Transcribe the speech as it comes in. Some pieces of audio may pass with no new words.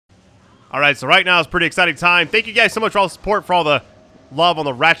Alright, so right now is a pretty exciting time. Thank you guys so much for all the support, for all the love on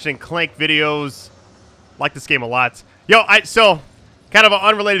the Ratchet and Clank videos. Like this game a lot. Yo, so, kind of an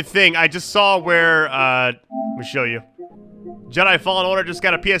unrelated thing. I just saw where, let me show you. Jedi Fallen Order just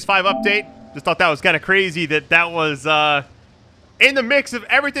got a PS5 update. Just thought that was kind of crazy that was, in the mix of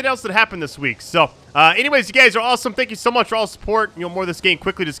everything else that happened this week. So, anyways, you guys are awesome. Thank you so much for all the support. You know, more of this game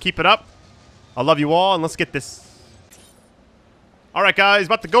quickly. Just keep it up. I love you all, and let's get this. All right, guys,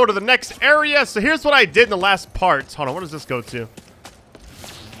 about to go to the next area. So here's what I did in the last part. Hold on, where does this go to?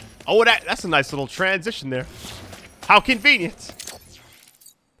 Oh, that's a nice little transition there. How convenient.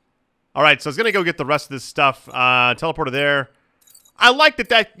 All right, so I was going to go get the rest of this stuff. Teleporter there. I like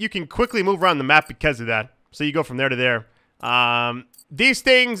that you can quickly move around the map because of that. So you go from there to there. These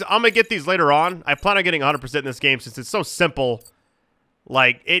things, I'm going to get these later on. I plan on getting 100% in this game since it's so simple.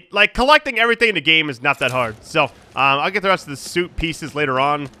 Like collecting everything in the game is not that hard. So, I'll get the rest of the suit pieces later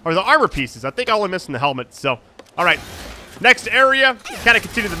on. Or the armor pieces. I think I'm only missing the helmet. So, alright. Next area. Kind of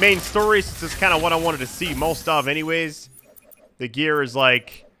continue the main story since it's kind of what I wanted to see most of anyways. The gear is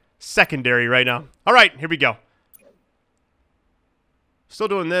like secondary right now. Alright, here we go. Still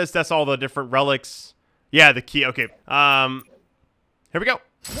doing this. That's all the different relics. Yeah, the key. Okay. Here we go.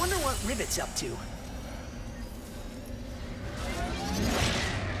 Wonder what Rivet's up to.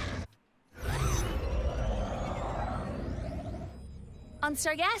 On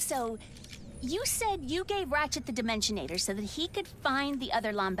Sargasso, you said you gave Ratchet the Dimensionator so that he could find the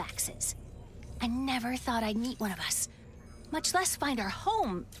other Lombaxes. I never thought I'd meet one of us, much less find our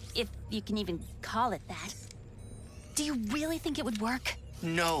home, if you can even call it that. Do you really think it would work?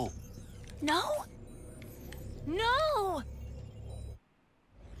 No. No? No!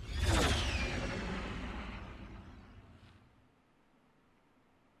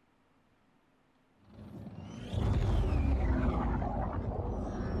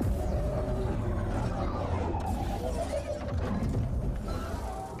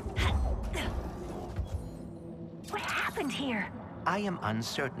 Here. I am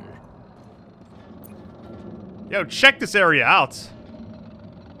uncertain. Yo, check this area out.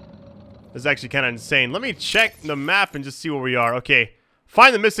 This is actually kind of insane. Let me check the map and just see where we are. Okay.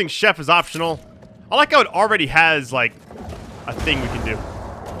 Find the missing chef is optional. I like how it already has, like, a thing we can do.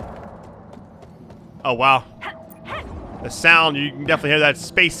 Oh, wow. The sound, you can definitely hear that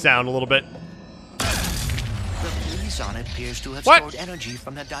space sound a little bit. The Blizon appears to have stored energy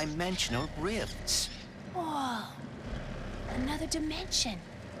from the dimensional rifts. Whoa. Another dimension.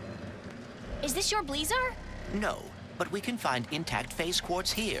 Is this your Blizar? No, but we can find intact phase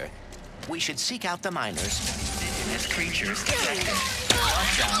quartz here. We should seek out the miners. Indigenous creatures detected.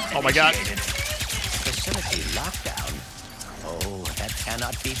 Lockdown. Oh my god. Facility lockdown. Oh, that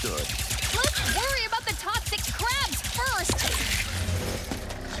cannot be good. Let's worry about the top 6 crabs first.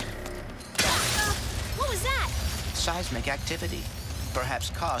 What was that? Seismic activity.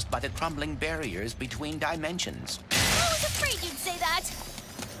 Perhaps caused by the crumbling barriers between dimensions. I was afraid you'd say that.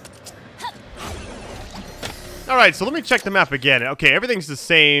 Alright, so let me check the map again. Okay, everything's the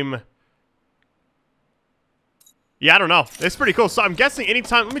same. Yeah, I don't know. It's pretty cool. So I'm guessing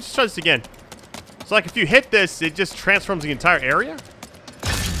anytime... Let me just try this again. So, like, if you hit this, it just transforms the entire area?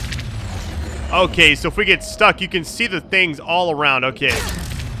 Okay, so if we get stuck, you can see the things all around. Okay.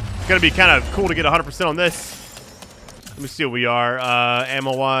 It's gonna be kind of cool to get 100% on this. Let me see what we are.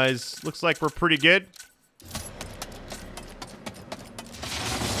 Ammo-wise, looks like we're pretty good.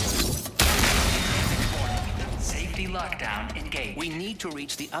 Safety lockdown engaged. We need to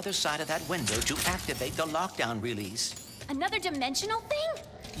reach the other side of that window to activate the lockdown release. Another dimensional thing?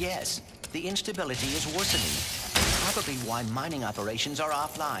 Yes, the instability is worsening. Probably why mining operations are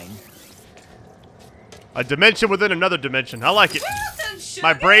offline. A dimension within another dimension. I like it.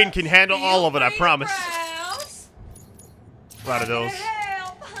 My brain can handle all of it, I promise. Proud of those.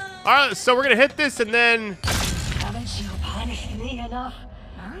 Alright, so we're gonna hit this and then... Haven't you punished me enough?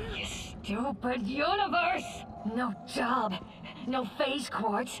 You stupid universe! No job, no phase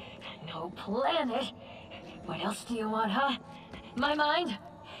quartz, no planet. What else do you want, huh? My mind?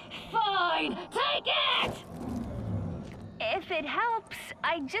 Fine, take it! If it helps,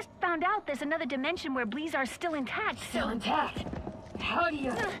 I just found out there's another dimension where Blizar's still intact. Still intact? How do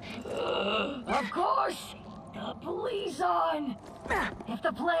you... Of course! The Blizon! If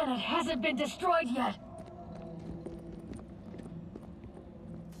the planet hasn't been destroyed yet.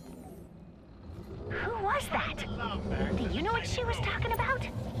 Who was that? Do you know what she was talking about?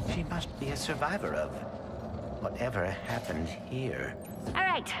 She must be a survivor of whatever happened here. All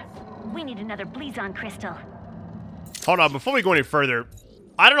right, we need another Blizon crystal. Hold on, before we go any further,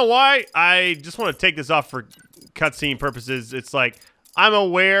 I don't know why, I just want to take this off for cutscene purposes. It's like, I'm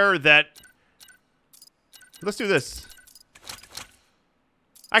aware that... Let's do this.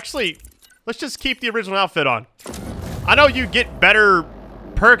 Actually, let's just keep the original outfit on. I know you get better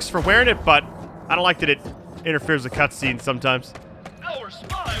perks for wearing it, but I don't like that it interferes with cutscenes sometimes. Our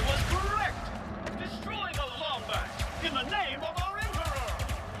spy was correct. Destroy the Lombax in the name of our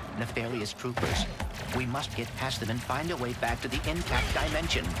Emperor. Nefarious troopers. We must get past them and find a way back to the intact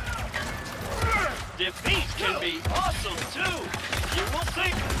dimension. Defeat can be awesome too. You will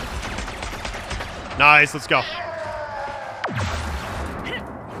see. Nice, let's go.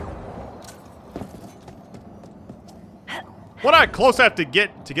 What how close I have to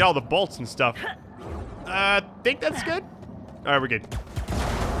get all the bolts and stuff. Think that's good? Alright, we're good.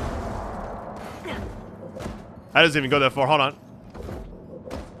 That doesn't even go that far. Hold on.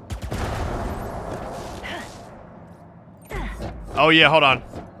 Oh yeah, hold on.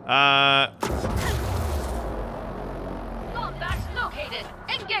 Lombax located.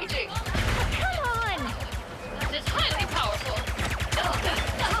 Engaging. Come on! This is highly powerful.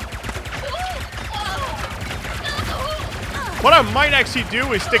 What I might actually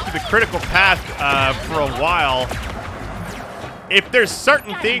do is stick to the critical path for a while. If there's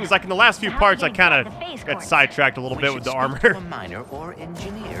certain things, like in the last few parts, I kind of got sidetracked a little bit with the armor. To a miner or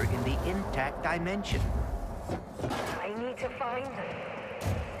engineer in the intact dimension. I need to find them.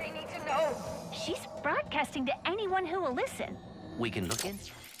 They need to know. She's broadcasting to anyone who will listen. We can look in.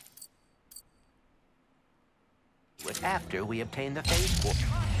 But after we obtain the phase core.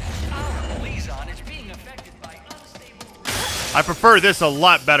 Our liaison is being affected by unstable I prefer this a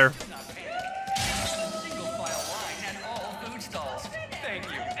lot better. single file line at all food stalls. Thank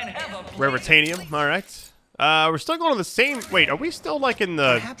you, and have a Rare Ratanium, alright. We're still going to the same... Wait, are we still like in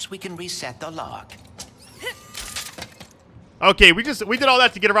the... Perhaps we can reset the lock. Okay, we did all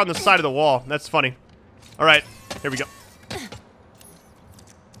that to get around the side of the wall. That's funny. Alright, here we go.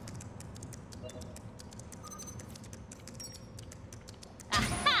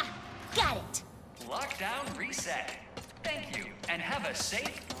 Aha! Got it. lockdown reset. Thank you, and have a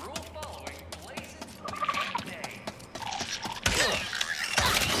safe, rule-following, blazing day.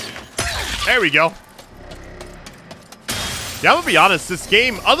 There we go. Yeah, I'm gonna be honest, this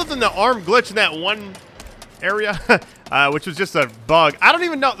game, other than the arm glitch in that one area, which was just a bug, I don't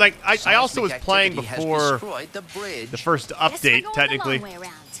even know, like, I also was playing Seismic before activity has destroyed the bridge. the first Guess we're update, going technically. the long way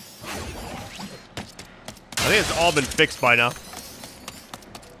around. I think it's all been fixed by now.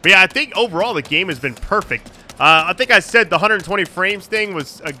 But yeah, I think overall the game has been perfect. I think I said the 120 frames thing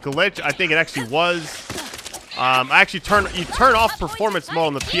was a glitch. I think it actually was. I actually you turn off performance mode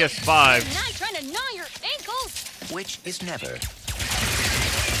on the PS5. Not trying to gnaw your ankles. Which is never.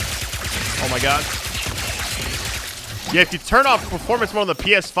 Oh my god. Yeah, if you turn off performance mode on the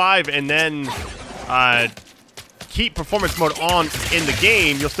PS5 and then keep performance mode on in the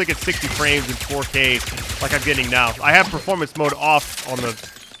game, you'll still get 60 frames in 4K like I'm getting now. I have performance mode off on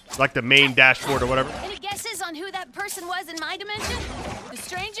the main dashboard or whatever. Any guesses on who that person was in my dimension? The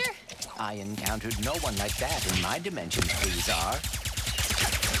stranger? I encountered no one like that in my dimension, Freezar.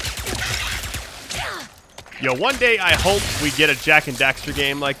 Yo, one day I hope we get a Jak and Daxter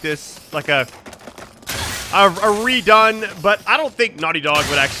game like this, like a redone, but I don't think Naughty Dog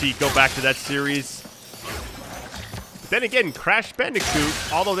would actually go back to that series. But then again, Crash Bandicoot,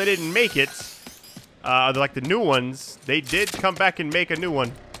 although they didn't make it, like the new ones, they did come back and make a new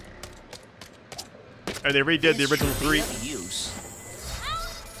one. Or they redid the original 3. Use.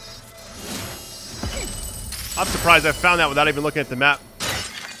 I'm surprised I found that without even looking at the map.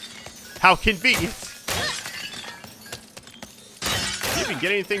 How convenient. Do you even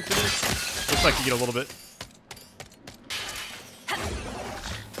get anything for this? Looks like you get a little bit.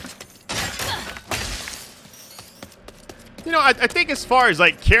 You know, I think as far as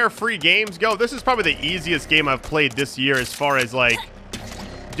like carefree games go, this is probably the easiest game I've played this year as far as like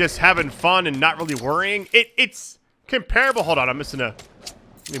just having fun and not really worrying. It's comparable. Hold on, I'm missing a...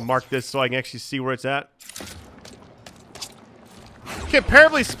 Let me mark this so I can actually see where it's at.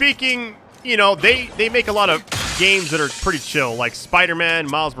 Comparably speaking, you know, they make a lot of games that are pretty chill, like Spider-Man,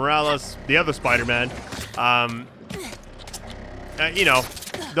 Miles Morales, the other Spider-Man. You know,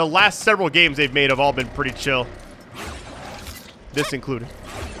 the last several games they've made have all been pretty chill. This included.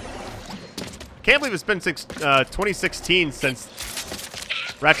 Can't believe it's been since 2016 since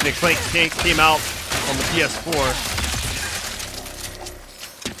Ratchet and Clank came out on the PS4.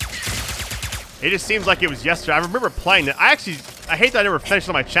 It just seems like it was yesterday. I remember playing it. I hate that I never finished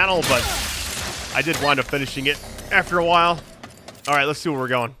on my channel, but I did wind up finishing it after a while. All right, let's see where we're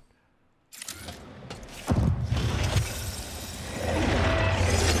going.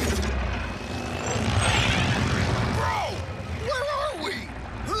 Where are we?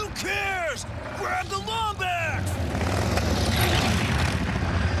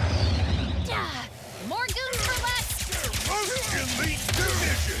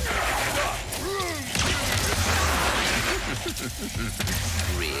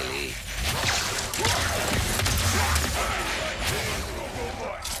 Really?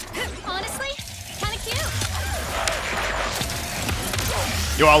 Honestly, kind of cute.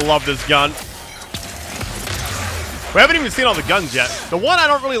 Yo, I love this gun. We haven't even seen all the guns yet. The one I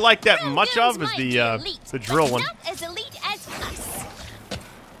don't really like that much of is the drill one. Not as elite as us.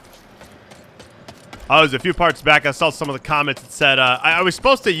 Oh, there's a few parts back. I saw some of the comments that said I was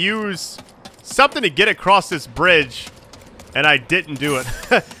supposed to use something to get across this bridge, and I didn't do it.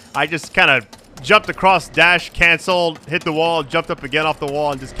 I just kind of jumped across, dash, canceled, hit the wall, jumped up again off the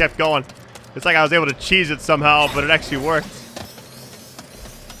wall, and just kept going. It's like I was able to cheese it somehow, but it actually worked.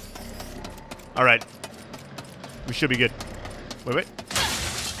 All right. We should be good. Wait.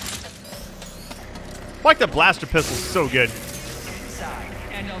 I like the blaster pistol, so good. Inside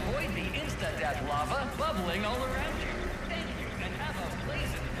and avoid the insta-death lava bubbling all around you. Thank you and have a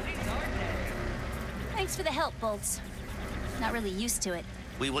pleasant day. Thanks for the help, Bolts. Not really used to it.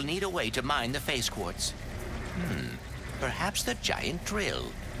 We will need a way to mine the phase quartz. Perhaps the giant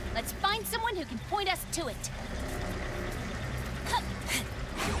drill. Let's find someone who can point us to it.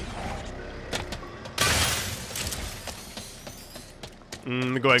 Let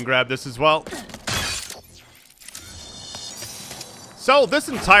me go ahead and grab this as well. So this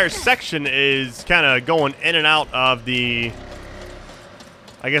entire section is kind of going in and out of the,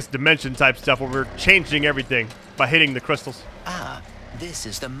 I guess, dimension type stuff where we're changing everything by hitting the crystals. Ah, this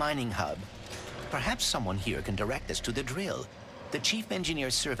is the mining hub. Perhaps someone here can direct us to the drill. The Chief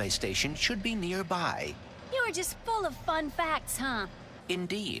Engineer's survey station should be nearby. You are just full of fun facts, huh?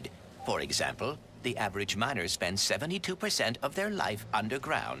 Indeed. For example, the average miner spends 72% of their life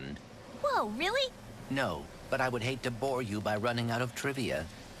underground. Whoa, really? No, but I would hate to bore you by running out of trivia.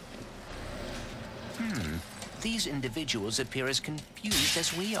 These individuals appear as confused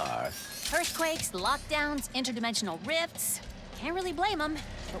as we are. Earthquakes, lockdowns, interdimensional rifts. Can't really blame them,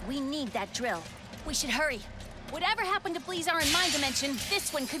 but we need that drill. We should hurry. Whatever happened to Bleezar in my dimension,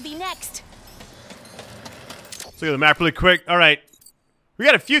 this one could be next. Let's look at the map really quick. All right. We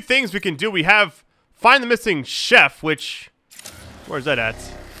got a few things we can do. We have find the missing chef, which... Where's that at?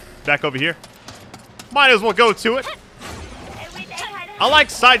 Back over here. Might as well go to it. I like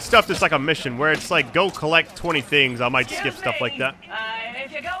side stuff that's like a mission, where it's like, go collect 20 things. I might skip stuff like that.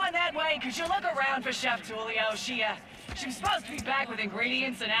 If you're going that way, could you look around for Chef Tulio? She was supposed to be back with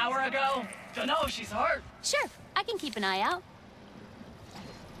ingredients an hour ago. Don't know if she's hurt. Sure, I can keep an eye out.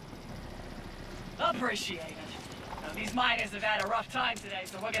 Appreciate it. Now, these miners have had a rough time today,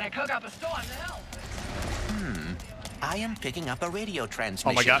 so we're gonna cook up a storm to help. I am picking up a radio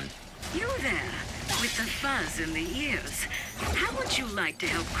transmission. Oh my god. You there, with the fuzz in the ears. How would you like to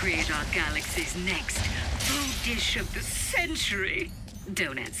help create our galaxy's next food dish of the century?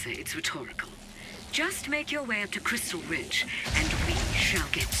 Don't answer, it's rhetorical. Just make your way up to Crystal Ridge, and we shall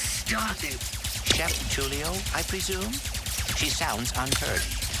get started. Chef Tulio, I presume? She sounds unhurt.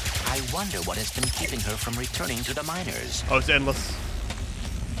 I wonder what has been keeping her from returning to the miners. Oh, it's endless.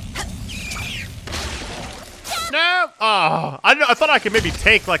 No! Oh, I thought I could maybe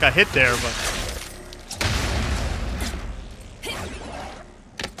take like a hit there, but...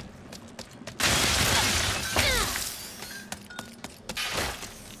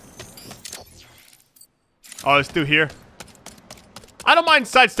 Oh, it's through here. I don't mind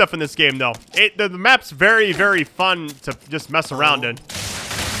side stuff in this game, though. The map's very, very fun to just mess around in.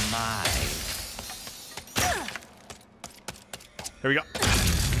 My. Here we go.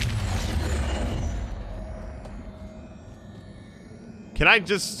 Can I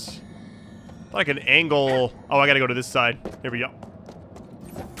just... like an angle... Oh, I gotta go to this side. Here we go.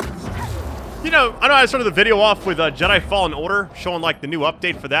 You know, I know I started the video off with Jedi Fallen Order, showing like the new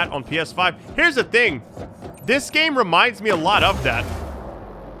update for that on PS5. Here's the thing. This game reminds me a lot of that.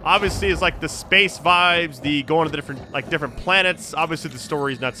 Obviously, it's like the space vibes, the going to the different planets. Obviously, the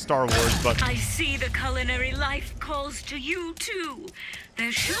story's not Star Wars, but... I see the culinary life calls to you, too.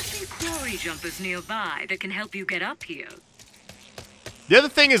 There should be quarry jumpers nearby that can help you get up here. The other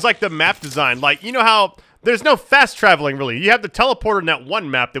thing is like the map design. Like, you know how there's no fast traveling, really. You have the teleporter in that one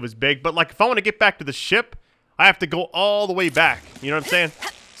map that was big, but like if I want to get back to the ship, I have to go all the way back. You know what I'm saying?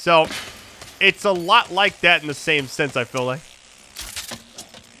 So, it's a lot like that in the same sense, I feel like.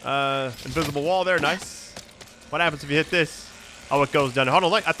 Invisible wall there, nice. What happens if you hit this? Oh, it goes down. Hold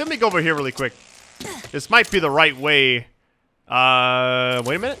on, I think we go over here really quick. This might be the right way. Wait a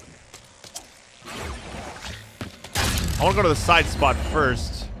minute. I want to go to the side spot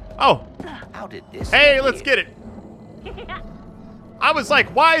first. Oh. How did this... Hey, let's get it. I was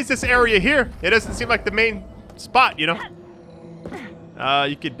like, why is this area here? It doesn't seem like the main spot, you know?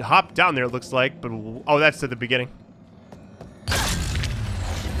 You could hop down there, it looks like, but... Oh, that's at the beginning.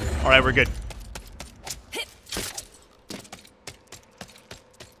 All right, we're good.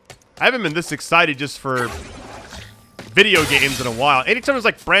 I haven't been this excited just for video games in a while. Anytime there's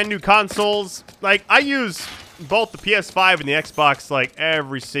like brand new consoles, like I use both the PS5 and the Xbox like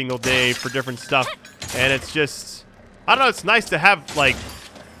every single day for different stuff. And it's just, I don't know, it's nice to have like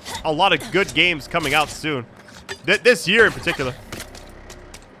a lot of good games coming out soon. This year in particular.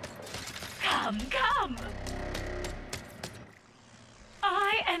 Come, come.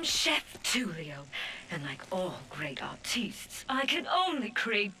 I am Chef Tulio, and like all great artistes, I can only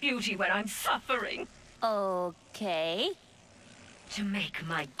create beauty when I'm suffering. Okay. To make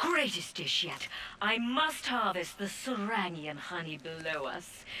my greatest dish yet, I must harvest the Sarangian honey below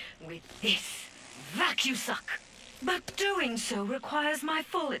us with this vacuum suck. But doing so requires my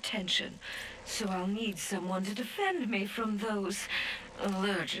full attention, so I'll need someone to defend me from those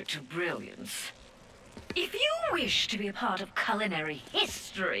allergic to brilliance. If you wish to be a part of culinary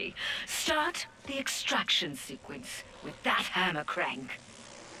history, start the extraction sequence with that hammer crank.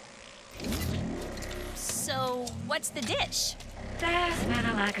 So, what's the dish? There's been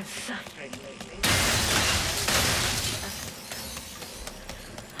a lack of suffering lately.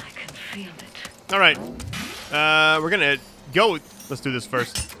 I can feel it. All right. We're gonna go. Let's do this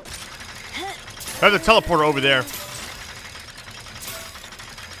first. I have the teleporter over there.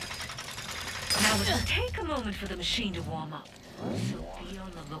 Now it will take a moment for the machine to warm up, so be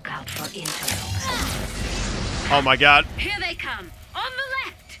on the lookout for interlopers. Oh my god. Here they come, on the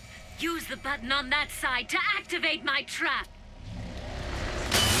left. Use the button on that side to activate my trap.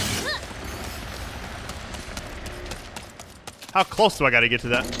 How close do I gotta get to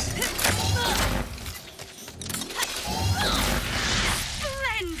that?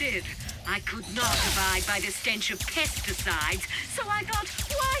 Splendid! I could not abide by the stench of pesticides, so I thought,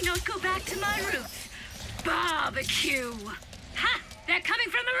 why not go back to my roots? Barbecue! Ha! They're coming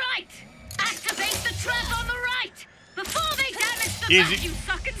from the right! Activate the trap on the right! Before they damage the vacuum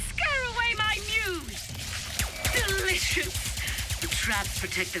suck and scare away my muse! Delicious! The traps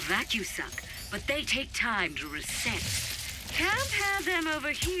protect the vacuum suck, but they take time to reset. Can't have them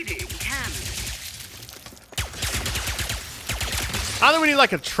overheating, can we? I don't think we need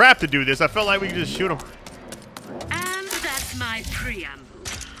like a trap to do this. I felt like we could just shoot them. And that's my preamble.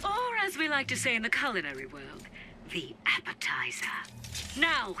 Or as we like to say in the culinary world, the appetizer.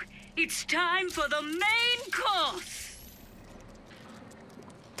 Now, it's time for the main course.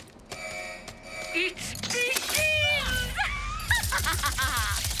 It begins!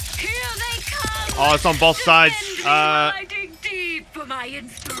 Here they come! Oh, it's on both sides. I dig deep for my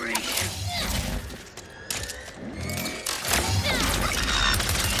inspiration.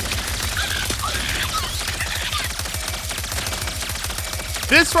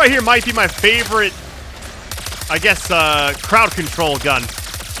 This right here might be my favorite, I guess, crowd control gun.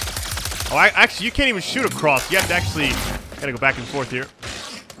 Oh, actually, you can't even shoot across. You have to actually, gotta go back and forth here.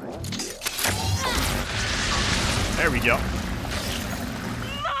 There we go.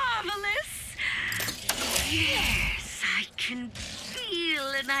 Marvelous! Yes, I can feel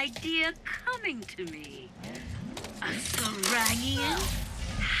an idea coming to me. A Sarangian,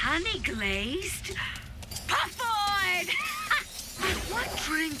 honey-glazed, puffoid! But what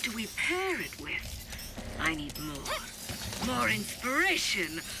drink do we pair it with? I need more. More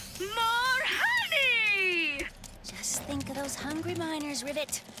inspiration. More honey! Just think of those hungry miners,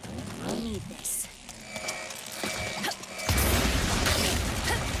 Rivet. We need this.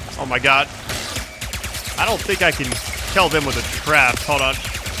 Oh my god. I don't think I can kill them with a trap. Hold on.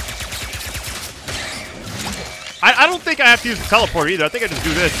 I don't think I have to use the teleport either. I think I just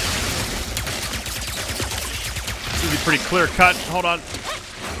do this. This is pretty clear cut. Hold on.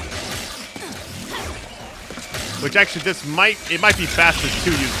 Which actually it might be faster to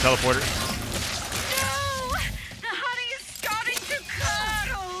use the teleporter. No! The honey is starting to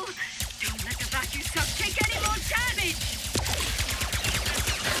curdle! Don't let the vacuum suck take any more damage!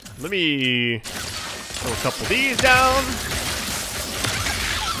 Let me throw a couple of these down.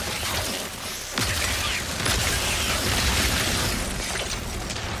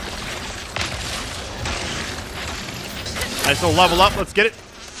 Nice little level up. Let's get it.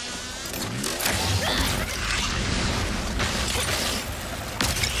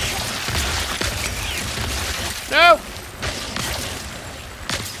 No!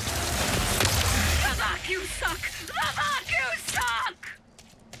 The vacuum suck! The vacuum suck!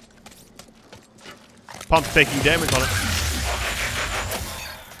 Pump's taking damage on it.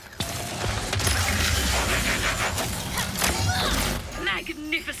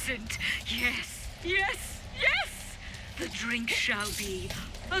 Magnificent! Yes, yes, yes! The drink shall be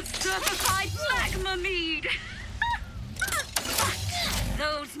a certified magma mead! But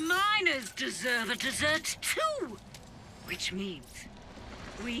those miners deserve a dessert too. Which means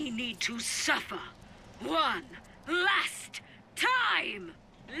we need to suffer one last time.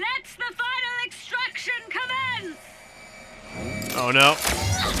 Let the final extraction commence! Oh no.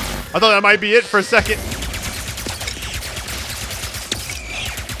 I thought that might be it for a second.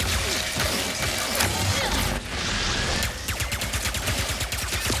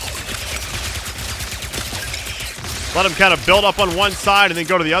 Let him kind of build up on one side and then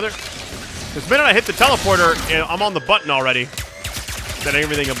go to the other. Because the minute I hit the teleporter, I'm on the button already. Setting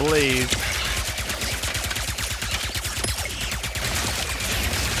everything ablaze.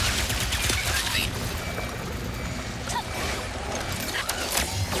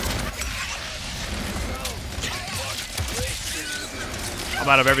 I'm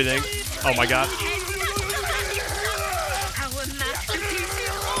out of everything. Oh my god. Our masterpiece is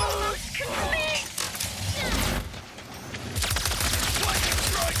almost complete.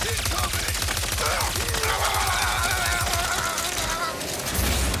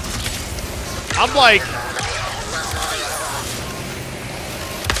 I'm like...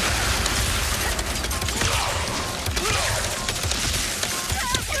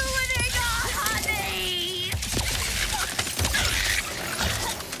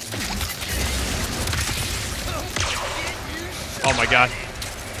 Oh my god.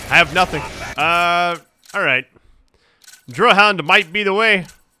 I have nothing. Alright. Drill Hound might be the way.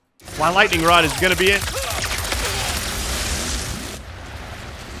 My lightning rod is gonna be it.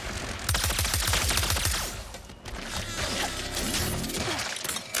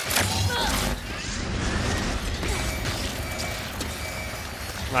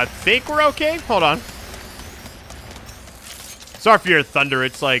 I think we're okay. Hold on. Sorry for your thunder.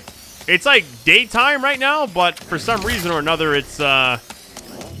 It's like daytime right now, but for some reason or another, it's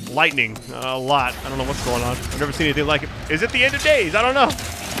lightning a lot. I don't know what's going on. I've never seen anything like it. Is it the end of days? I don't know.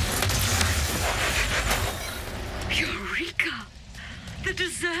 Eureka! The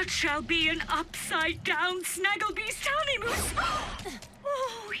dessert shall be an upside-down Snagglebeast honeymoon.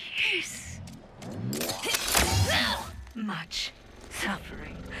 Oh, yes. Much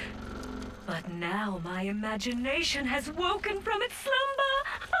suffering. But now my imagination has woken from its slumber.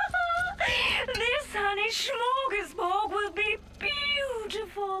 This honey smorgasbord will be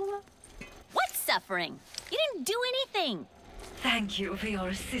beautiful. What suffering? You didn't do anything. Thank you for your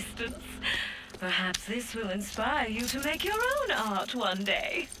assistance. Perhaps this will inspire you to make your own art one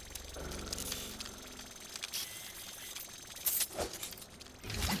day.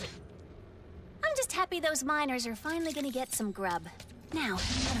 I'm just happy those miners are finally gonna get some grub. Now,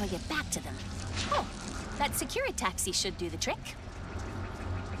 how do I get back to them? Oh, that security taxi should do the trick.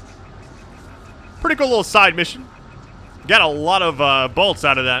 Pretty cool little side mission. Got a lot of bolts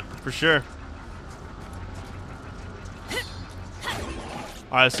out of that, for sure.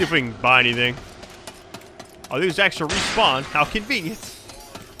 Alright, let's see if we can buy anything. Oh, these actually respawn. How convenient.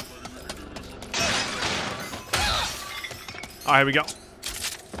 Alright, here we go.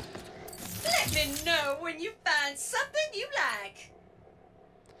 Let me know when you find something you like.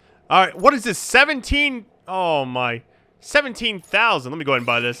 Alright, what is this? 17? Oh my. 17,000. Let me go ahead and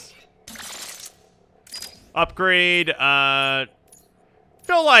buy this. Upgrade.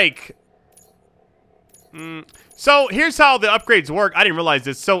 Feel like... So, here's how the upgrades work. I didn't realize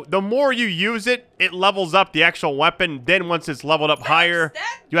this. So, the more you use it, it levels up the actual weapon. Then, once it's leveled up higher,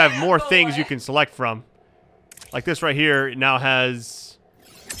 you have more things you can select from. Like this right here, it now has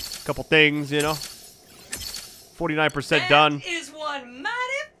a couple things, you know. 49% done. That is one mighty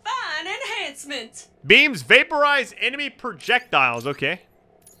fine enhancement. Beams vaporize enemy projectiles. Okay.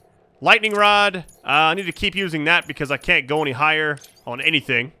 Lightning rod. I need to keep using that because I can't go any higher on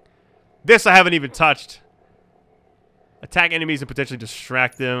anything. This I haven't even touched. Attack enemies and potentially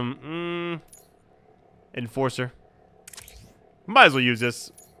distract them. Enforcer. Might as well use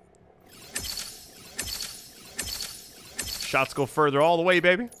this. Shots go further all the way,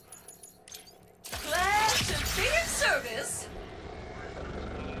 baby. Glad to be of service.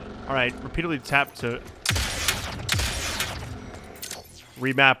 Alright, repeatedly tap to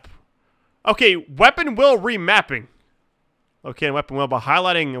remap. Okay, weapon will remapping. Okay, weapon will by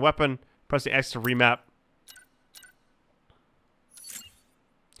highlighting a weapon, pressing X to remap.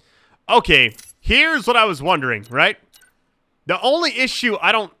 Okay, here's what I was wondering, right? The only issue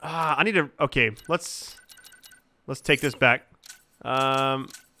I don't... I need to... Okay, let's take this back. Get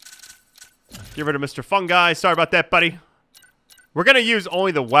rid of Mr. Fungi. Sorry about that, buddy. We're going to use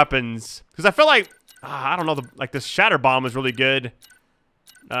only the weapons. Because I feel like... I don't know. Like, the Shatter Bomb is really good.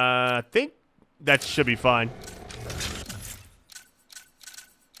 I think that should be fine.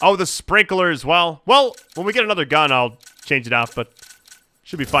 Oh, the Sprinkler as well. Well, when we get another gun, I'll change it out, but...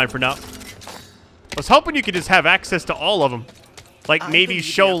 Should be fine for now. I was hoping you could just have access to all of them. Like, maybe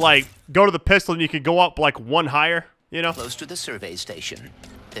show, like, go to the pistol and you could go up, like, one higher, you know? Close to the survey station.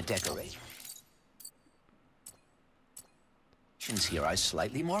 The decorations here are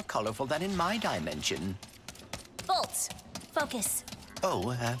slightly more colorful than in my dimension. Bolts, focus.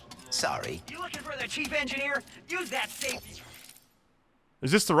 Oh, sorry. You looking for the chief engineer? Use that safety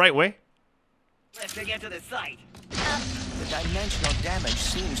Is this the right way? lift to get to the site. The dimensional damage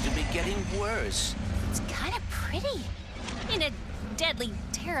seems to be getting worse. It's kind of pretty. In a deadly,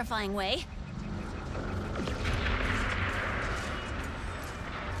 terrifying way.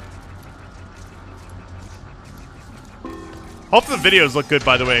 Hopefully the videos look good,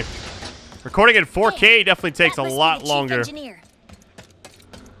 by the way. Recording in 4K definitely takes a lot longer.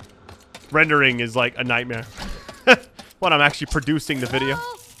 Rendering is like a nightmare. When I'm actually producing the video.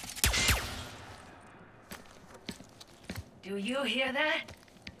 Do you hear that?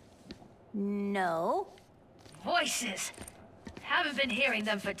 No. Voices. Haven't been hearing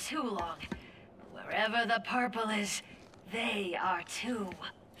them for too long. Wherever the purple is, they are too.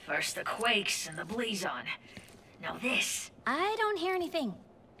 First the quakes and the Blazon. Now this. I don't hear anything.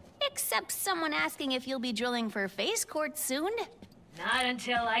 Except someone asking if you'll be drilling for phase quartz soon. Not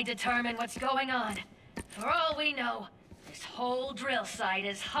until I determine what's going on. For all we know, this whole drill site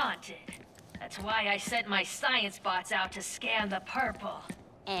is haunted. That's why I sent my science bots out to scan the purple.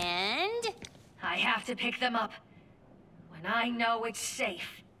 And? I have to pick them up when I know it's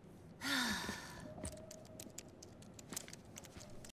safe.